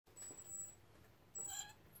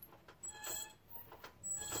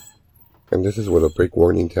And this is what a brake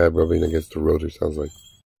warning tab rubbing against the rotor sounds like.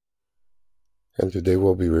 And today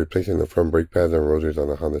we'll be replacing the front brake pads and rotors on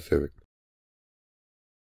the Honda Civic.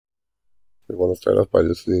 We want to start off by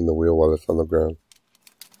loosening the wheel while it's on the ground.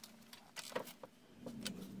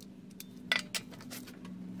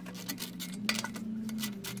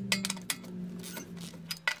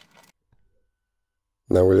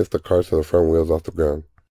 Now we lift the car so the front wheel's off the ground.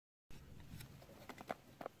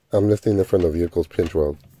 I'm lifting it from the vehicle's pinch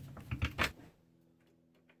weld.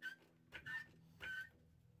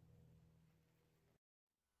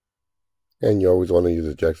 And you always want to use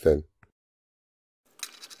a jack stand.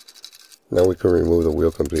 Now we can remove the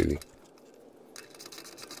wheel completely.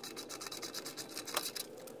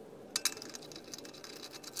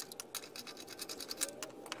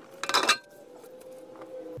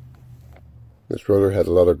 This rotor had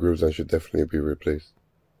a lot of grooves and should definitely be replaced.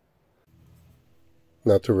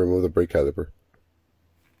 Now to remove the brake caliper.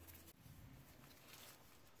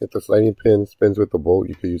 If the sliding pin spins with the bolt,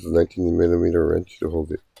 you could use a 19mm wrench to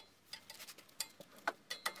hold it.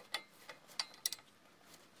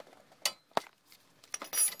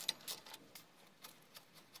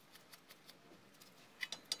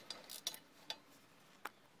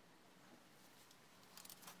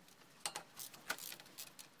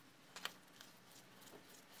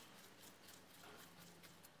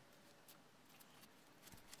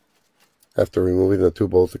 After removing the two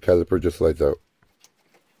bolts, the caliper just slides out.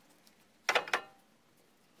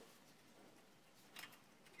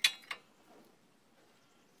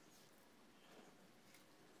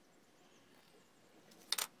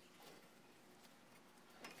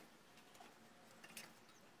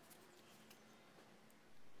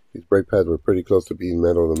 These brake pads were pretty close to being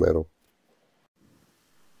metal to metal.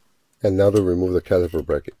 And now to remove the caliper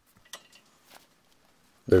bracket.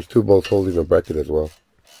 There's two bolts holding the bracket as well.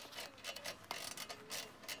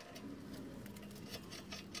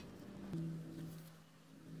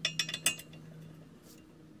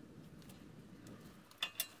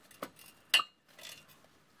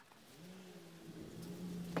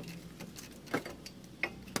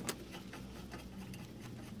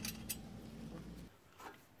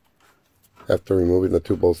 After removing the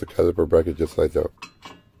two bolts, the caliper bracket just slides out.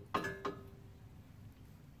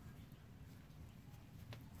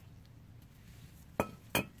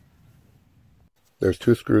 There's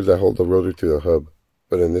two screws that hold the rotor to the hub,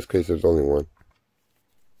 but in this case there's only one.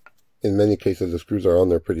 In many cases the screws are on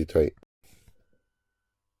there pretty tight.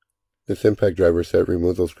 This impact driver set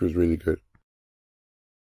removes those screws really good.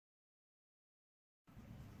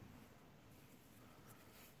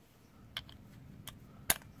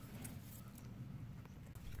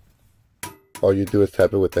 All you do is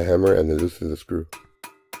tap it with the hammer and it loosens the screw.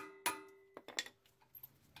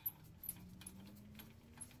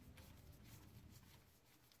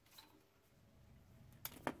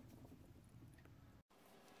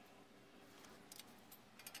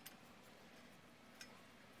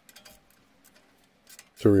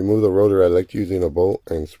 To remove the rotor, I like using a bolt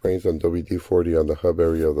and spraying some WD-40 on the hub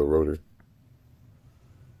area of the rotor.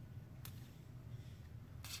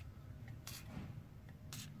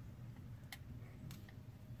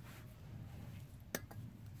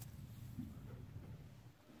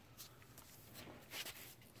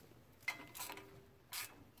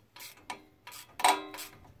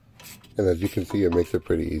 And as you can see, it makes it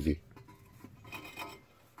pretty easy.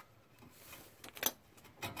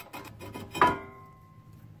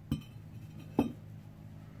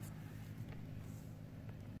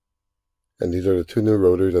 And these are the two new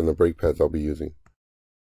rotors and the brake pads I'll be using.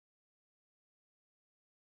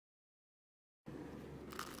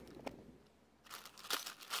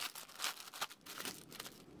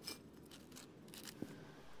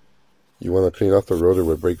 You want to clean off the rotor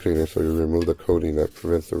with brake cleaner so you remove the coating that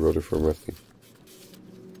prevents the rotor from rusting.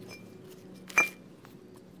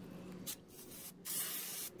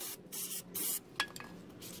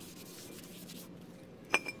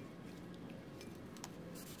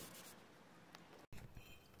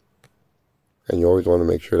 And you always want to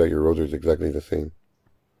make sure that your rotor is exactly the same.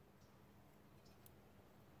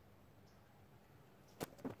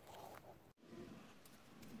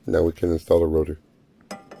 Now we can install the rotor.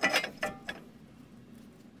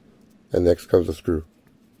 And next comes the screw.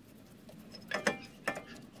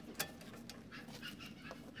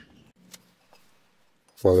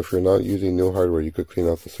 Well, if you're not using new hardware, you could clean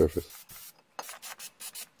off the surface.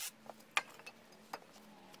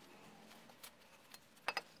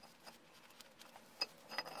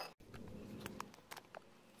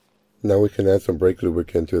 Now we can add some brake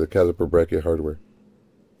lubricant to the caliper bracket hardware.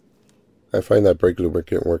 I find that brake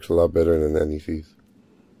lubricant works a lot better than NEC's.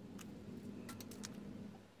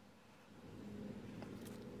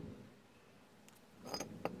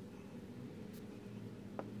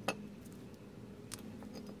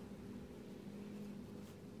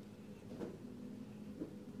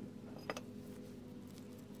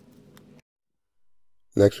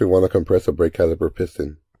 Next, we want to compress a brake caliper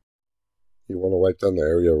piston. You want to wipe down the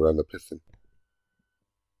area around the piston.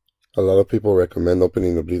 A lot of people recommend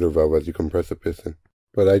opening the bleeder valve as you compress a piston,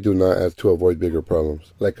 but I do not, as to avoid bigger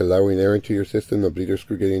problems, like allowing air into your system, the bleeder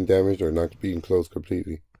screw getting damaged, or not being closed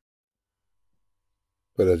completely.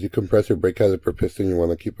 But as you compress your brake caliper piston, you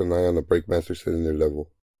want to keep an eye on the brake master cylinder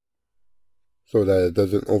level, so that it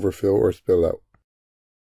doesn't overfill or spill out.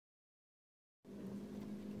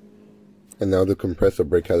 And now to compress a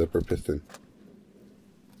brake caliper piston.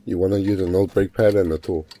 You want to use an old brake pad and a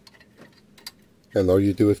tool. And all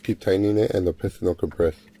you do is keep tightening it and the piston will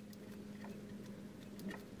compress.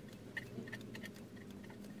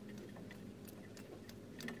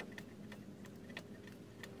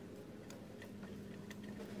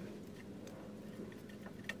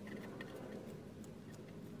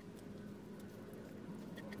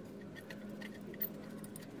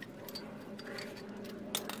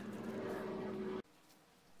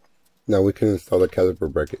 Now we can install the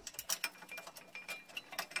caliper bracket.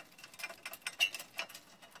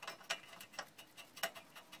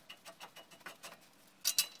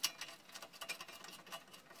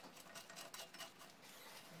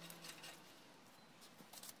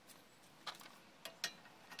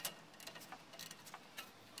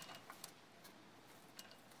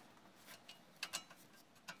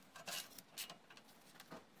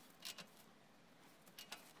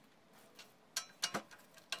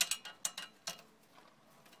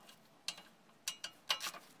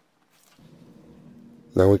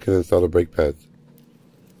 Now we can install the brake pads.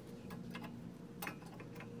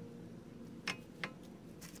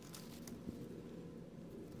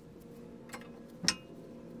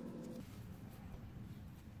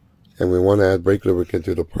 And we want to add brake lubricant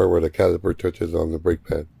to the part where the caliper touches on the brake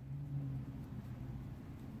pad.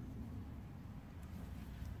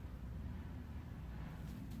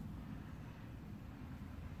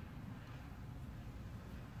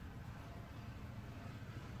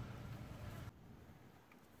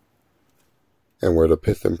 And where the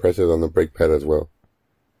piston presses on the brake pad as well.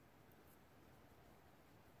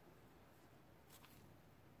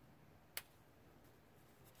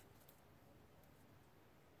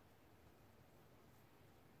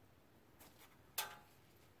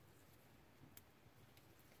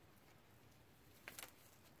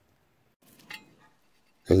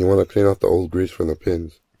 And you want to clean off the old grease from the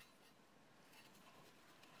pins.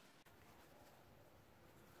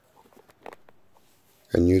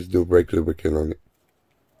 And use new brake lubricant on it.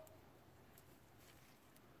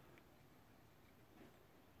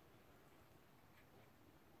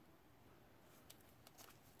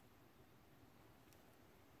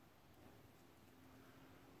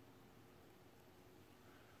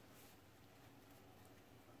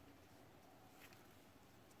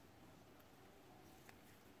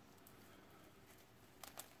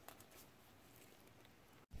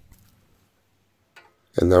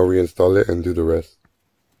 And now reinstall it and do the rest.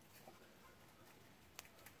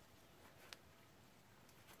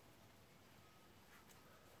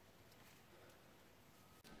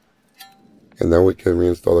 And now we can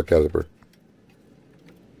reinstall the caliper.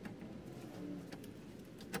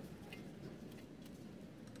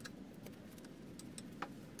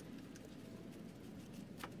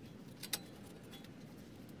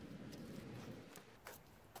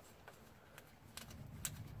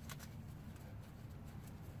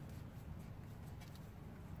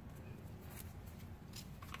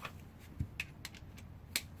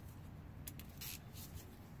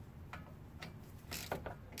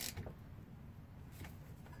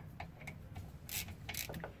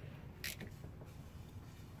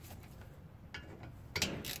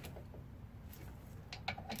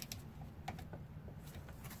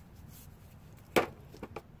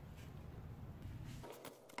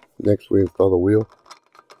 Next we install the wheel.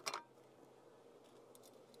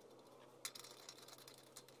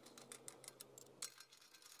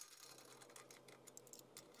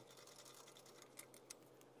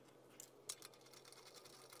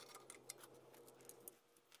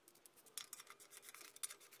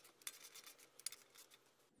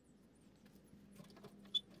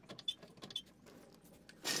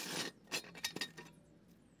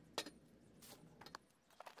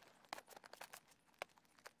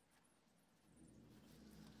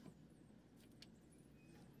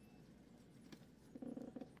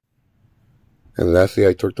 And lastly,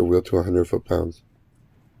 I torqued the wheel to 100 foot-pounds.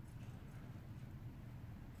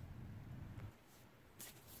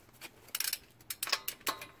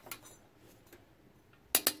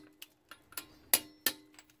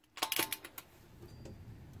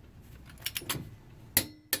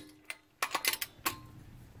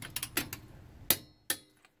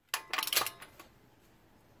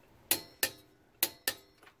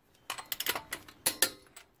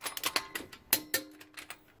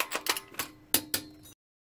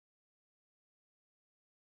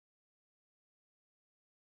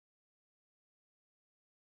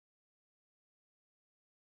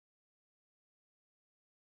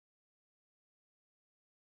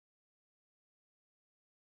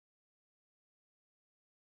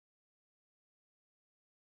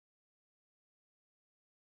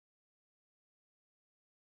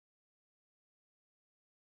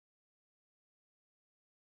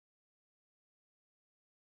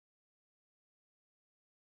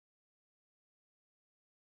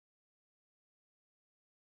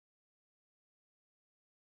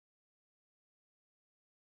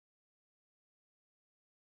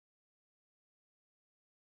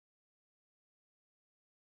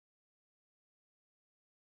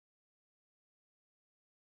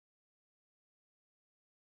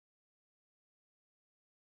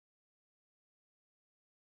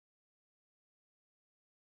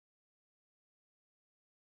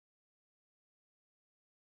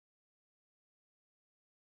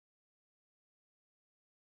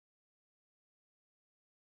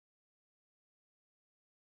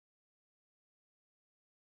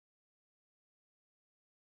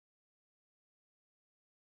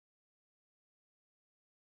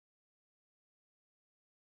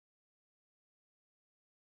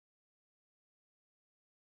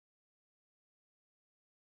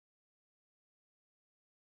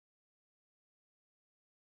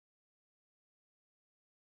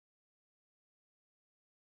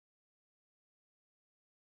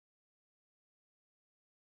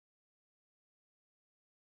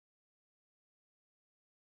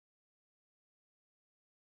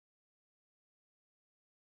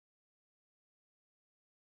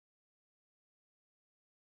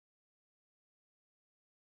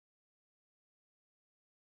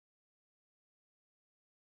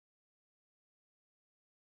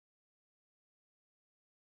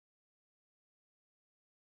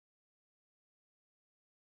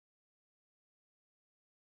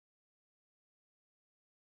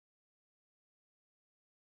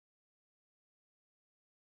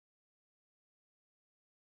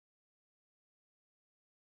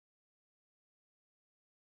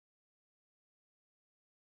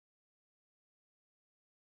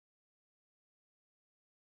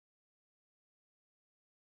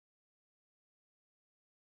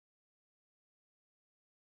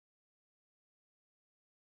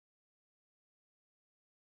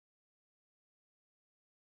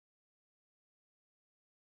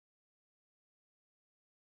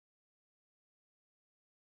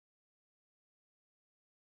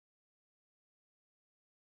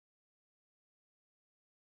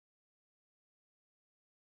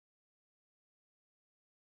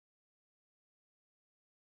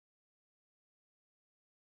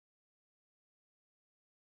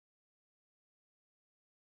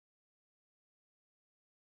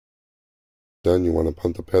 Done, you want to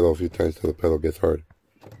pump the pedal a few times till the pedal gets hard.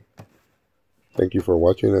 Thank you for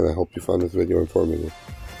watching, and I hope you found this video informative.